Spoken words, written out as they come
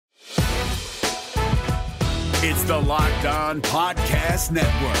It's the Locked On Podcast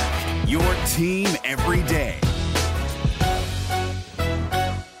Network, your team every day.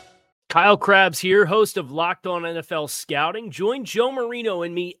 Kyle Krabs here, host of Locked On NFL Scouting. Join Joe Marino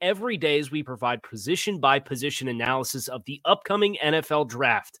and me every day as we provide position-by-position analysis of the upcoming NFL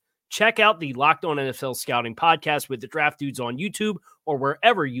Draft. Check out the Locked On NFL Scouting podcast with the Draft Dudes on YouTube or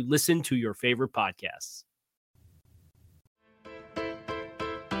wherever you listen to your favorite podcasts.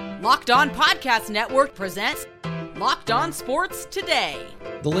 Locked On Podcast Network presents Locked On Sports Today.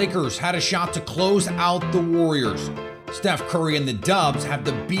 The Lakers had a shot to close out the Warriors. Steph Curry and the Dubs have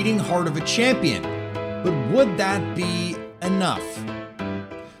the beating heart of a champion. But would that be enough?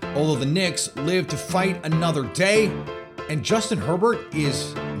 Although the Knicks live to fight another day, and Justin Herbert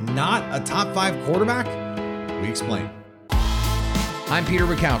is not a top 5 quarterback, we explain. I'm Peter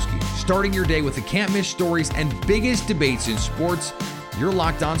Bukowski, starting your day with the can't miss stories and biggest debates in sports. You're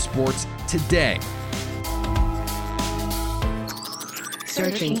Locked On Sports Today.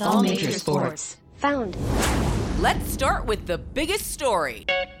 Searching all major sports. Found. Let's start with the biggest story.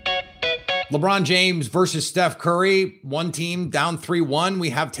 LeBron James versus Steph Curry, one team down 3-1. We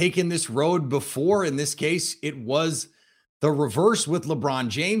have taken this road before. In this case, it was the reverse with LeBron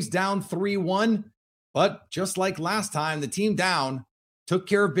James down 3-1. But just like last time, the team down took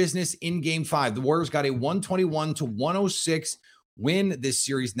care of business in Game 5. The Warriors got a 121-106 win. This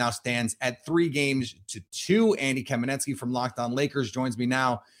series now stands at 3-2. Andy Kamenetsky from Locked On Lakers joins me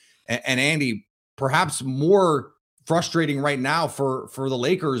now. And Andy, perhaps more frustrating right now for the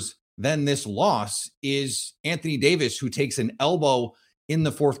Lakers than this loss is Anthony Davis, who takes an elbow in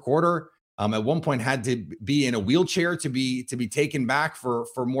the fourth quarter. At one point had to be in a wheelchair to be taken back for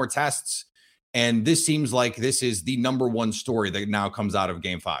more tests. And this seems like this is the number one story that now comes out of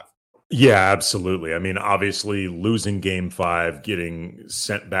Game 5. Yeah, absolutely. I mean, obviously losing Game 5, getting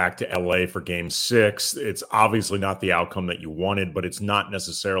sent back to LA for Game 6, it's obviously not the outcome that you wanted, but it's not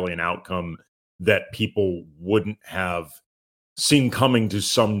necessarily an outcome that people wouldn't have seen coming to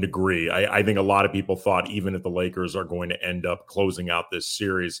some degree. I think a lot of people thought even if the Lakers are going to end up closing out this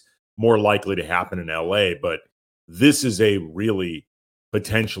series, more likely to happen in LA, but this is a really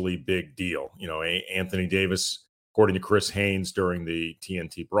potentially big deal. You know, Anthony Davis, according to Chris Haynes during the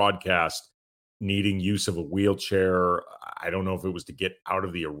TNT broadcast, needing use of a wheelchair. I don't know if it was to get out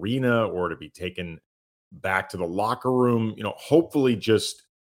of the arena or to be taken back to the locker room, you know, hopefully just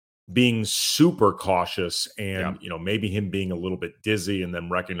being super cautious and, you know, maybe him being a little bit dizzy and then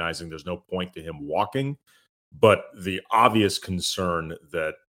recognizing there's no point to him walking. But the obvious concern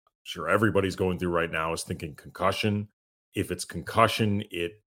that sure everybody's going through right now is thinking concussion. If it's concussion,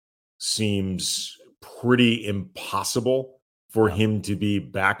 it seems pretty impossible for him to be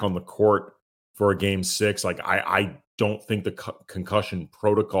back on the court for a Game 6. Like, I don't think the concussion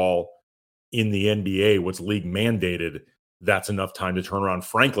protocol in the NBA, what's league mandated, that's enough time to turn around.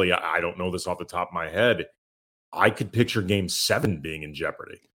 Frankly, I don't know this off the top of my head. I could picture Game 7 being in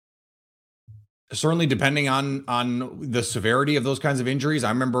jeopardy. Certainly, depending on the severity of those kinds of injuries. I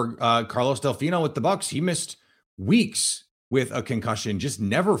remember Carlos Delfino with the Bucks. He missed weeks with a concussion, just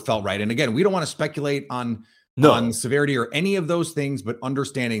never felt right. And again, we don't want to speculate on severity or any of those things, but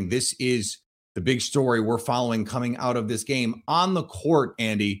understanding this is the big story we're following coming out of this game. On the court,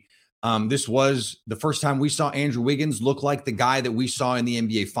 Andy, this was the first time we saw Andrew Wiggins look like the guy that we saw in the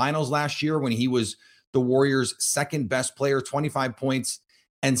NBA Finals last year when he was the Warriors' second best player, 25 points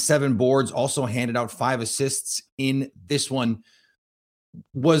and 7 boards, also handed out 5 assists in this one.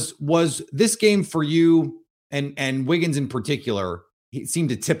 Was this game for you and Wiggins in particular? He seemed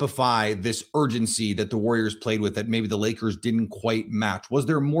to typify this urgency that the Warriors played with that maybe the Lakers didn't quite match. Was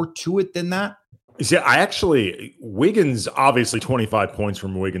there more to it than that? See, Wiggins, obviously 25 points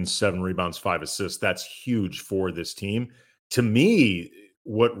from Wiggins, 7 rebounds, 5 assists. That's huge for this team. To me,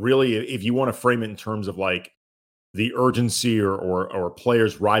 what really, if you want to frame it in terms of like the urgency or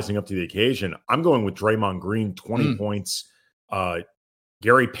players rising up to the occasion, I'm going with Draymond Green, 20 points.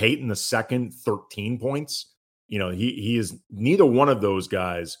 Gary Payton, the second, 13 points. You know, he is, neither one of those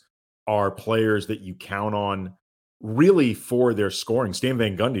guys are players that you count on really for their scoring. Stan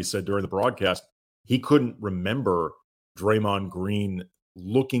Van Gundy said during the broadcast, he couldn't remember Draymond Green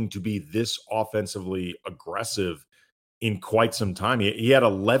looking to be this offensively aggressive in quite some time. He had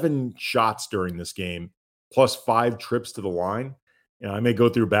 11 shots during this game, plus 5 trips to the line. You know, I may go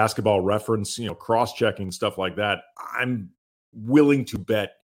through Basketball Reference, you know, cross-checking, stuff like that. I'm willing to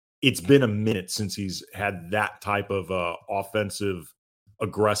bet it's been a minute since he's had that type of offensive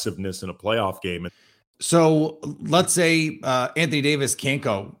aggressiveness in a playoff game. So let's say Anthony Davis can't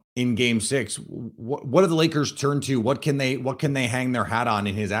go in Game 6. What do the Lakers turn to? What can they hang their hat on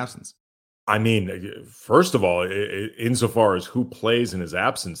in his absence? I mean, first of all, insofar as who plays in his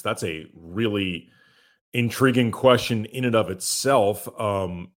absence, that's a really intriguing question in and of itself.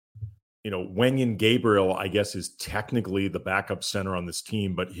 Wenyen Gabriel, I guess, is technically the backup center on this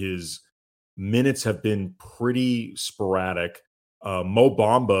team, but his minutes have been pretty sporadic. Mo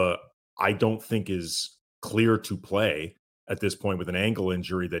Bamba, I don't think is clear to play at this point with an ankle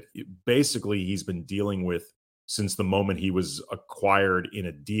injury that basically he's been dealing with since the moment he was acquired in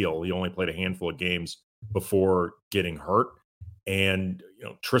a deal. He only played a handful of games before getting hurt. And,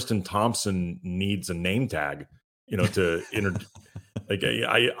 Tristan Thompson needs a name tag, to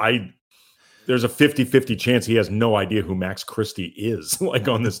there's a 50-50 chance he has no idea who Max Christie is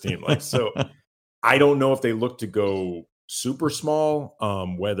on this team. So I don't know if they look to go super small,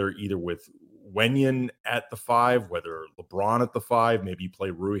 whether either with Wenyen at the 5, whether LeBron at the 5, maybe play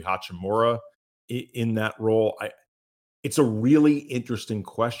Rui Hachimura in that role. It's a really interesting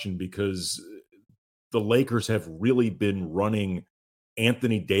question because the Lakers have really been running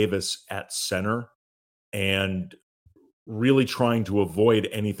Anthony Davis at center and really trying to avoid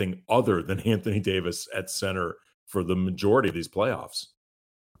anything other than Anthony Davis at center for the majority of these playoffs.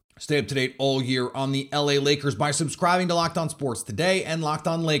 Stay up to date all year on the LA Lakers by subscribing to Locked On Sports Today and Locked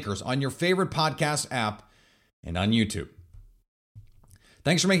On Lakers on your favorite podcast app and on YouTube.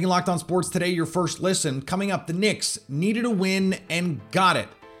 Thanks for making Locked On Sports Today your first listen. Coming up, the Knicks needed a win and got it.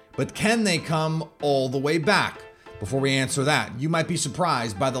 But can they come all the way back? Before we answer that, you might be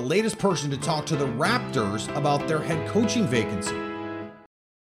surprised by the latest person to talk to the Raptors about their head coaching vacancy.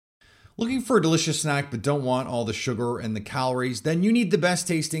 Looking for a delicious snack but don't want all the sugar and the calories? Then you need the best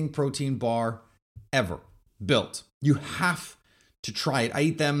tasting protein bar ever. Built. You have to try it. I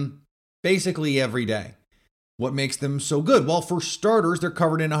eat them basically every day. What makes them so good? Well, for starters, they're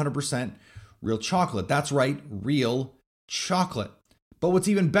covered in 100% real chocolate. That's right, real chocolate. But what's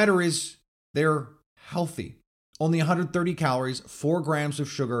even better is they're healthy. Only 130 calories, 4 grams of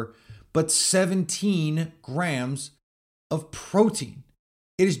sugar, but 17 grams of protein.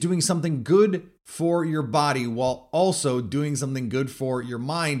 It is doing something good for your body while also doing something good for your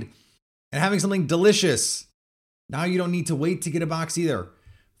mind and having something delicious. Now you don't need to wait to get a box either.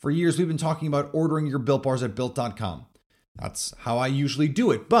 For years, we've been talking about ordering your Built Bars at Built.com. That's how I usually do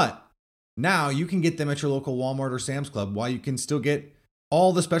it. But now you can get them at your local Walmart or Sam's Club while you can still get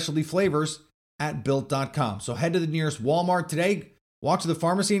all the specialty flavors at Built.com. So head to the nearest Walmart today, walk to the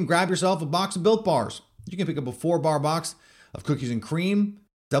pharmacy and grab yourself a box of Built Bars. You can pick up a 4-bar box of cookies and cream,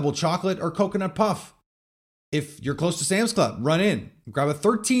 double chocolate, or coconut puff. If you're close to Sam's Club, run in, grab a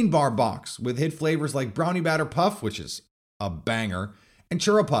 13-bar box with hit flavors like Brownie Batter Puff, which is a banger, and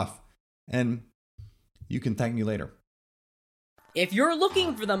Churro Puff. And you can thank me later. If you're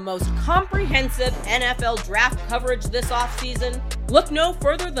looking for the most comprehensive NFL draft coverage this offseason, look no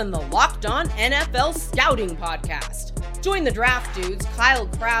further than the Locked On NFL Scouting Podcast. Join the draft dudes, Kyle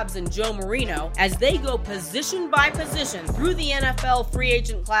Krabs and Joe Marino, as they go position by position through the NFL free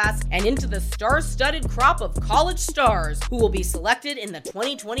agent class and into the star-studded crop of college stars who will be selected in the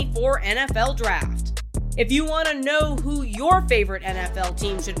 2024 NFL Draft. If you want to know who your favorite NFL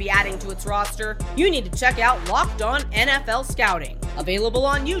team should be adding to its roster, you need to check out Locked On NFL Scouting, available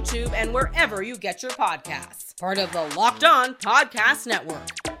on YouTube and wherever you get your podcasts. Part of the Locked On Podcast Network,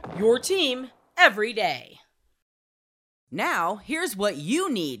 your team every day. Now, here's what you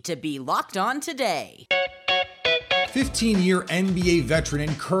need to be locked on today. 15-year NBA veteran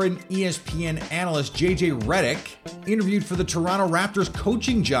and current ESPN analyst JJ Redick interviewed for the Toronto Raptors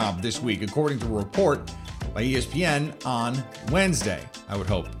coaching job this week, according to a report by ESPN on Wednesday. I would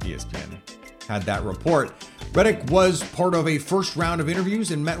hope ESPN had that report. Redick was part of a first round of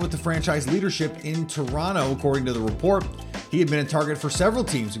interviews and met with the franchise leadership in Toronto, according to the report. He had been a target for several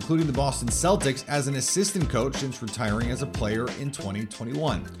teams, including the Boston Celtics, as an assistant coach since retiring as a player in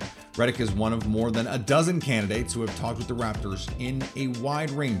 2021. Redick is one of more than a dozen candidates who have talked with the Raptors in a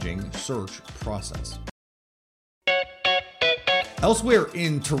wide-ranging search process. Elsewhere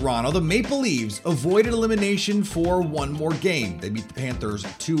in Toronto, the Maple Leafs avoided elimination for one more game. They beat the Panthers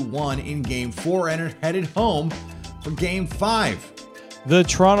 2-1 in Game 4 and are headed home for Game 5. The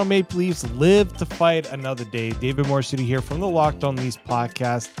Toronto Maple Leafs live to fight another day. David Morissette here from the Locked On Leafs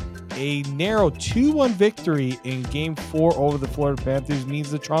podcast. A narrow 2-1 victory in Game 4 over the Florida Panthers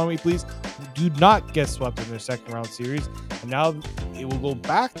means the Toronto Maple Leafs do not get swept in their second round series. And now it will go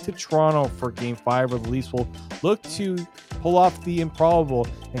back to Toronto for Game 5, where the Leafs will look to pull off the improbable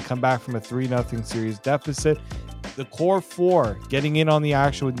and come back from a 3-0 series deficit. The core four getting in on the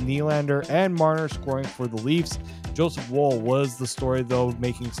action with Nylander and Marner scoring for the Leafs. Joseph Woll was the story, though,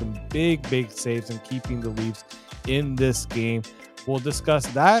 making some big saves and keeping the Leafs in this game. We'll discuss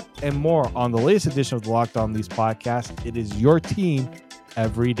that and more on the latest edition of the Locked On Leafs podcast. It is your team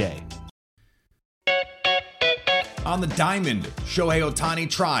every day. On the diamond, Shohei Ohtani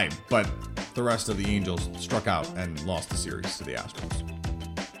tried, but the rest of the Angels struck out and lost the series to the Astros.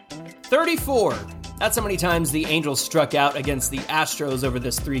 34. That's how many times the Angels struck out against the Astros over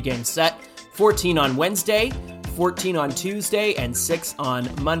this 3-game set. 14 on Wednesday, 14 on Tuesday, and 6 on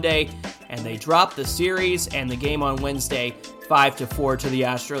Monday. And they dropped the series and the game on Wednesday 5-4 to the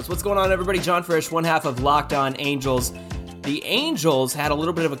Astros. What's going on, everybody? John Frisch, one half of Locked On Angels. The Angels had a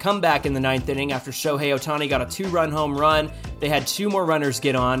little bit of a comeback in the 9th inning after Shohei Ohtani got a 2-run home run. They had 2 more runners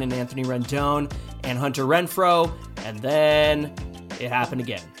get on in Anthony Rendon and Hunter Renfroe, and then it happened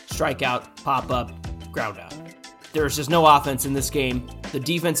again. Strikeout, pop-up, ground out. There's just no offense in this game. The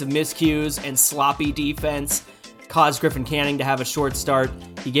defensive miscues and sloppy defense caused Griffin Canning to have a short start.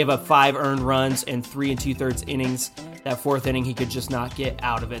 He gave up 5 earned runs in 3 2/3 innings. That 4th inning, he could just not get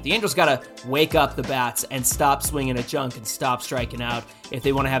out of it. The Angels got to wake up the bats and stop swinging at junk and stop striking out if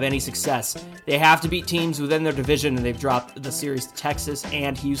they want to have any success. They have to beat teams within their division, and they've dropped the series to Texas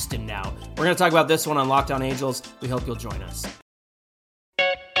and Houston now. We're going to talk about this one on Locked On Angels. We hope you'll join us.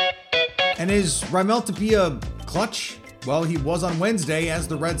 And is Raimel Tapia clutch? Well, he was on Wednesday as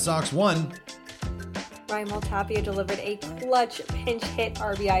the Red Sox won. Raimel Tapia delivered a clutch pinch hit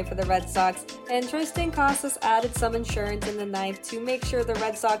RBI for the Red Sox, and Tristan Casas added some insurance in the 9th to make sure the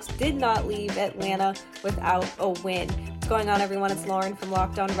Red Sox did not leave Atlanta without a win. What's going on, everyone? It's Lauren from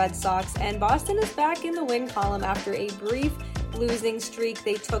Locked On Red Sox, and Boston is back in the win column after a brief losing streak.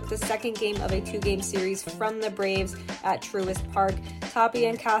 They took the 2nd game of a 2-game series from the Braves at Truist Park. Tapia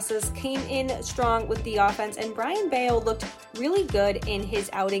and Casas came in strong with the offense, and Brian Bello looked really good in his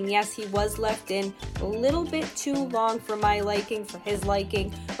outing. Yes, he was left in a little bit too long for my liking, for his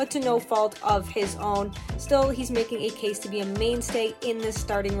liking, but to no fault of his own. Still, he's making a case to be a mainstay in this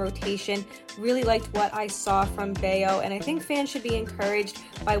starting rotation. Really liked what I saw from Bello, and I think fans should be encouraged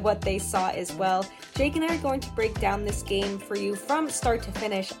by what they saw as well. Jake and I are going to break down this game for you from start to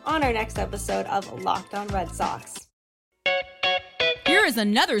finish on our next episode of Locked On Red Sox. Here is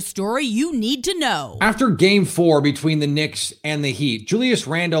another story you need to know. After Game 4 between the Knicks and the Heat, Julius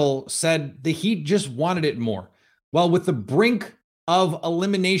Randle said the Heat just wanted it more. Well, with the brink of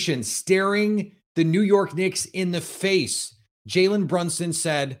elimination staring the New York Knicks in the face, Jalen Brunson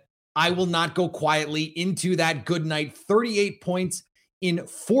said, "I will not go quietly into that good night." 38 points in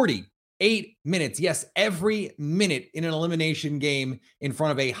 48 minutes. Yes, every minute in an elimination game in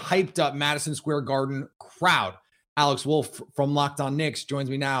front of a hyped up Madison Square Garden crowd. Alex Wolf from Locked On Knicks joins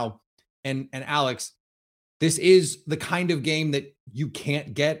me now. And Alex, this is the kind of game that you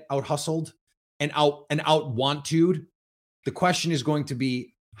can't get out hustled and out want to. The question is going to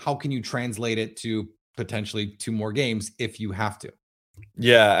be, how can you translate it to potentially 2 more games if you have to?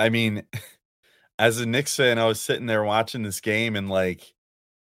 Yeah, I mean, as a Knicks fan, I was sitting there watching this game, and like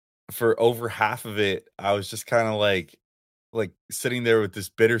for over half of it, I was just kind of like sitting there with this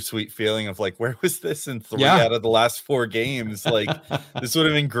bittersweet feeling of like, where was this in 3 out of the last 4 games? Like, this would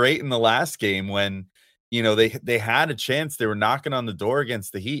have been great in the last game when, you know, they had a chance. They were knocking on the door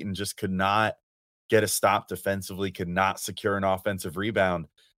against the Heat and just could not get a stop defensively, could not secure an offensive rebound.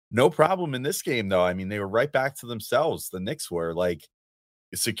 No problem in this game, though. I mean, they were right back to themselves. The Knicks were like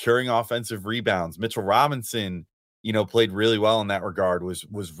securing offensive rebounds. Mitchell Robinson, you know, played really well in that regard,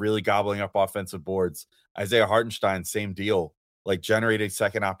 was really gobbling up offensive boards. Isaiah Hartenstein, same deal, like generated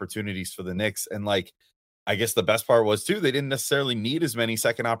second opportunities for the Knicks. And like, I guess the best part was too, they didn't necessarily need as many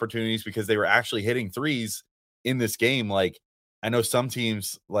second opportunities because they were actually hitting threes in this game. Like, I know some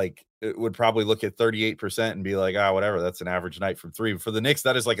teams like would probably look at 38% and be like, whatever, that's an average night from 3. But for the Knicks,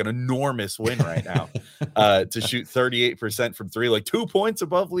 that is like an enormous win right now to shoot 38% from 3, like 2 points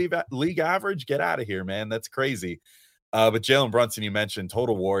above league average. Get out of here, man. That's crazy. But Jalen Brunson, you mentioned,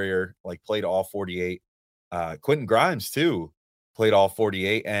 total warrior, like played all 48. Quentin Grimes too played all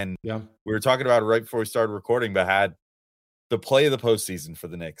 48. And we were talking about it right before we started recording, but had the play of the postseason for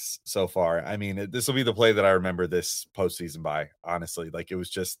the Knicks so far. I mean, this will be the play that I remember this postseason by, honestly. Like, it was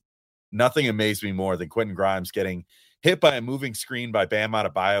just nothing amazed me more than Quentin Grimes getting hit by a moving screen by Bam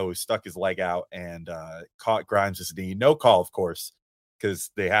Adebayo, who stuck his leg out and caught Grimes' knee. No call, of course, because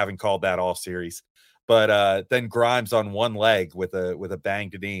they haven't called that all series. But then Grimes on one leg with a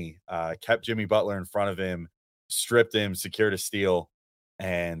banged knee kept Jimmy Butler in front of him, stripped him, secured a steal,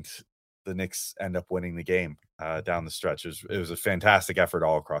 and the Knicks end up winning the game down the stretch. It was a fantastic effort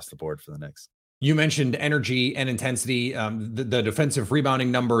all across the board for the Knicks. You mentioned energy and intensity, the defensive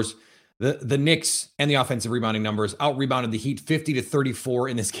rebounding numbers. The Knicks and the offensive rebounding numbers out-rebounded the Heat 50-34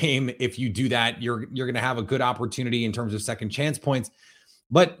 in this game. If you do that, you're going to have a good opportunity in terms of second chance points.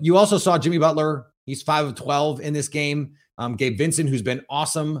 But you also saw Jimmy Butler. He's 5 of 12 in this game. Gabe Vincent, who's been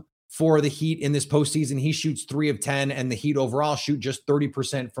awesome for the Heat in this postseason, he shoots 3 of 10, and the Heat overall shoot just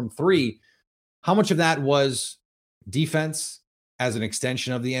 30% from 3. How much of that was defense as an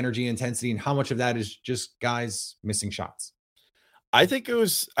extension of the energy and intensity, and how much of that is just guys missing shots? I think it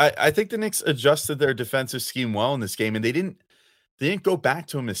was. I think the Knicks adjusted their defensive scheme well in this game, and they didn't go back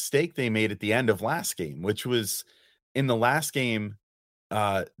to a mistake they made at the end of last game, which was in the last game.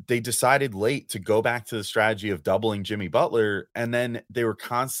 They decided late to go back to the strategy of doubling Jimmy Butler, and then they were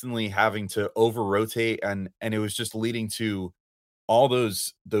constantly having to over rotate, and it was just leading to all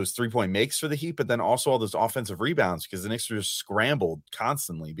those 3-point makes for the Heat, but then also all those offensive rebounds because the Knicks were just scrambled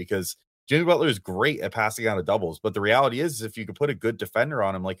constantly because Jimmy Butler is great at passing out of doubles, but the reality is if you could put a good defender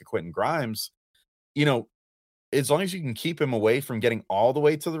on him like a Quentin Grimes, as long as you can keep him away from getting all the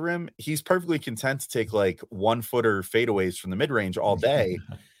way to the rim, he's perfectly content to take like 1-footer fadeaways from the mid-range all day.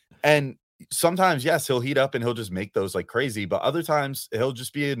 And sometimes, yes, he'll heat up and he'll just make those like crazy, but other times he'll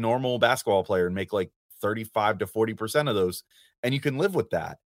just be a normal basketball player and make like 35 to 40% of those. And you can live with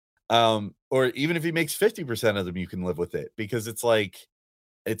that. Or even if he makes 50% of them, you can live with it because it's like,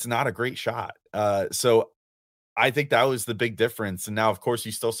 it's not a great shot. So I think that was the big difference. And now, of course,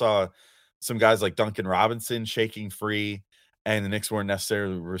 you still saw some guys like Duncan Robinson shaking free, and the Knicks weren't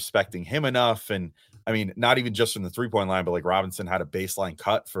necessarily respecting him enough. And I mean, not even just from the 3-point line, but like Robinson had a baseline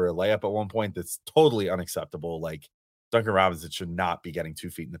cut for a layup at one point that's totally unacceptable. Like Duncan Robinson should not be getting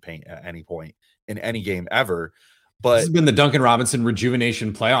 2 feet in the paint at any point in any game ever. But this has been the Duncan Robinson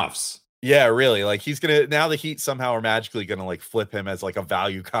rejuvenation playoffs. Yeah, really. Like now the Heat somehow are magically gonna like flip him as like a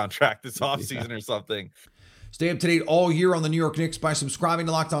value contract this offseason or something. Stay up to date all year on the New York Knicks by subscribing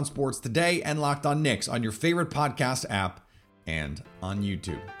to Locked On Sports Today and Locked On Knicks on your favorite podcast app and on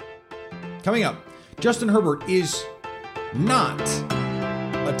YouTube. Coming up, Justin Herbert is not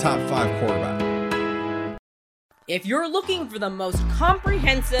a top 5 quarterback. If you're looking for the most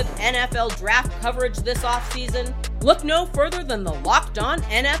comprehensive NFL draft coverage this offseason, look no further than the Locked On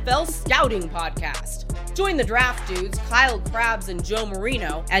NFL Scouting Podcast. Join the draft dudes, Kyle Krabs and Joe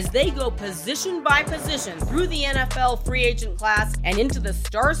Marino, as they go position by position through the NFL free agent class and into the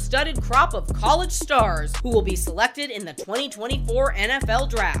star-studded crop of college stars who will be selected in the 2024 NFL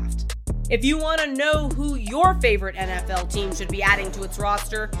Draft. If you want to know who your favorite NFL team should be adding to its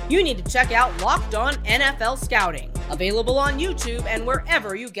roster, you need to check out Locked On NFL Scouting, available on YouTube and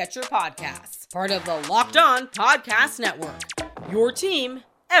wherever you get your podcasts. Part of the Locked On Podcast Network, your team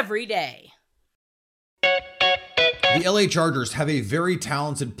every day. The LA Chargers have a very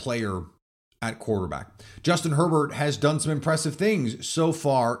talented player at quarterback. Justin Herbert has done some impressive things so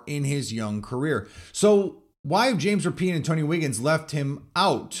far in his young career. So why have James Rapien and Tony Wiggins left him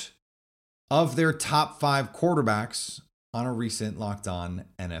out of their top 5 quarterbacks on a recent Locked On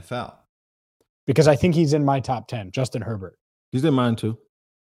NFL? Because I think he's in my top 10, Justin Herbert. He's in mine too.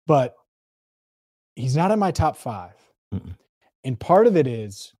 But he's not in my top 5. Mm-mm. And part of it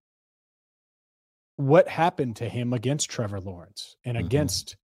is what happened to him against Trevor Lawrence and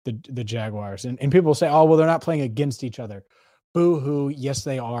against the Jaguars. And people say, oh, well, they're not playing against each other. Boo-hoo. Yes,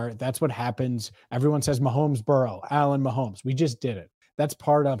 they are. That's what happens. Everyone says Mahomes, Burrow, Allen, Mahomes. We just did it. That's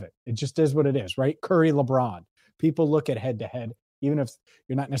part of it. It just is what it is, right? Curry, LeBron. People look at head-to-head, even if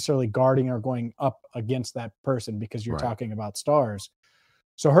you're not necessarily guarding or going up against that person because you're talking about stars.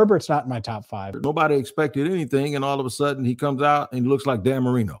 So Herbert's not in my top 5. Nobody expected anything, and all of a sudden he comes out and he looks like Dan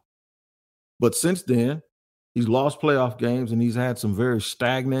Marino. But since then, he's lost playoff games, and he's had some very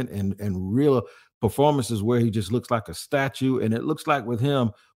stagnant and real performances where he just looks like a statue. And it looks like with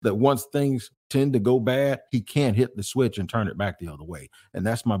him that once things tend to go bad, he can't hit the switch and turn it back the other way. And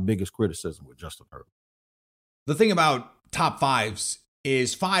that's my biggest criticism with Justin Herbert. The thing about top 5s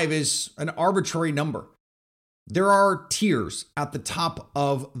is 5 is an arbitrary number. There are tiers at the top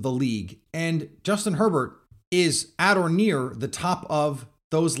of the league, and Justin Herbert is at or near the top of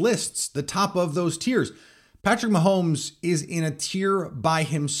those lists, the top of those tiers. Patrick Mahomes is in a tier by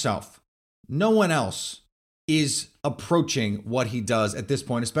himself. No one else is approaching what he does at this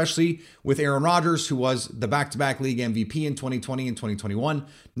point, especially with Aaron Rodgers, who was the back-to-back league MVP in 2020 and 2021,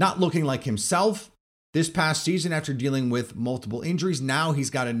 not looking like himself this past season after dealing with multiple injuries. Now he's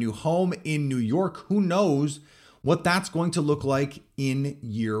got a new home in New York. Who knows what that's going to look like in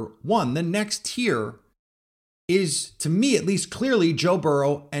year 1? The next tier is, to me at least, clearly Joe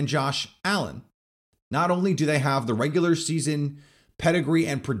Burrow and Josh Allen. Not only do they have the regular season pedigree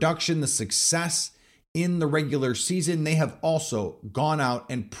and production, the success in the regular season, they have also gone out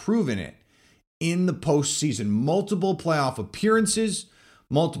and proven it in the postseason, multiple playoff appearances,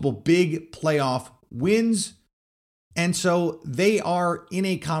 multiple big playoff wins. And so they are in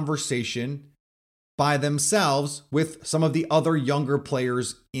a conversation by themselves with some of the other younger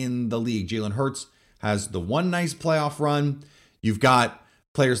players in the league. Jalen Hurts has the one nice playoff run. You've got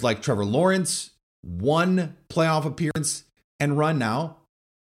players like Trevor Lawrence, one playoff appearance and run now.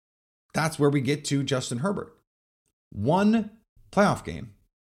 That's where we get to Justin Herbert. One playoff game.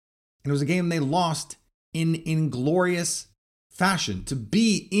 And it was a game they lost in inglorious fashion. To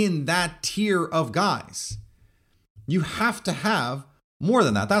be in that tier of guys, you have to have more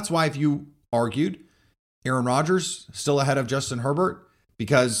than that. That's why if you argued Aaron Rodgers still ahead of Justin Herbert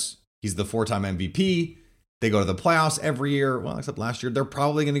because he's the 4-time MVP, they go to the playoffs every year. Well, except last year. They're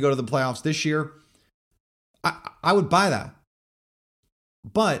probably going to go to the playoffs this year. I would buy that.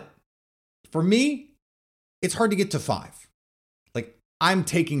 But for me, it's hard to get to 5. Like, I'm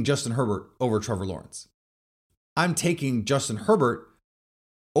taking Justin Herbert over Trevor Lawrence. I'm taking Justin Herbert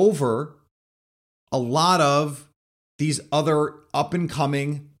over a lot of these other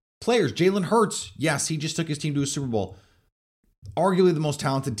up-and-coming players. Jalen Hurts, yes, he just took his team to a Super Bowl. Arguably the most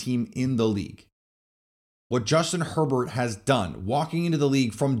talented team in the league. What Justin Herbert has done, walking into the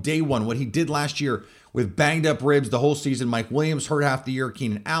league from day one, what he did last year with banged up ribs the whole season, Mike Williams hurt half the year,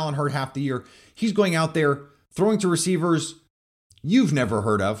 Keenan Allen hurt half the year. He's going out there throwing to receivers you've never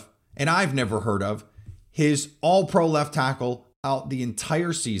heard of, and I've never heard of. His all-pro left tackle out the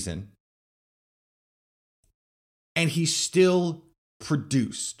entire season. And he still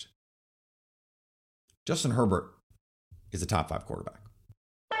produced. Justin Herbert is a top 5 quarterback.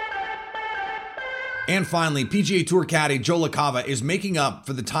 And finally, PGA Tour caddy Joe LaCava is making up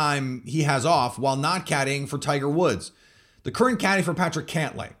for the time he has off while not caddying for Tiger Woods. The current caddy for Patrick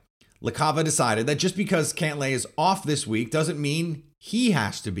Cantlay. LaCava decided that just because Cantlay is off this week doesn't mean he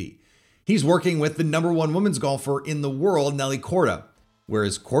has to be. He's working with the number 1 women's golfer in the world, Nelly Korda. Where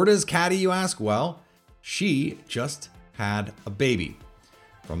is Korda's caddy, you ask? Well, she just had a baby.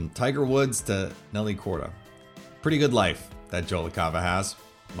 From Tiger Woods to Nelly Korda. Pretty good life that Joe LaCava has.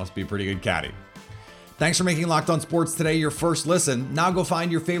 Must be a pretty good caddy. Thanks for making Locked On Sports today your first listen. Now go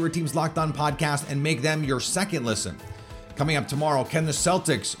find your favorite team's Locked On podcast and make them your second listen. Coming up tomorrow, can the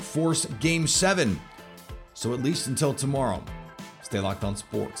Celtics force Game 7? So at least until tomorrow, stay Locked On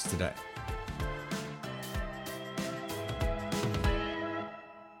Sports today.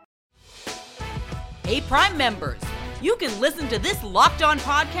 Hey, Prime members, you can listen to this Locked On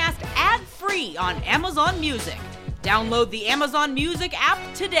podcast ad-free on Amazon Music. Download the Amazon Music app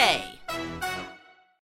today.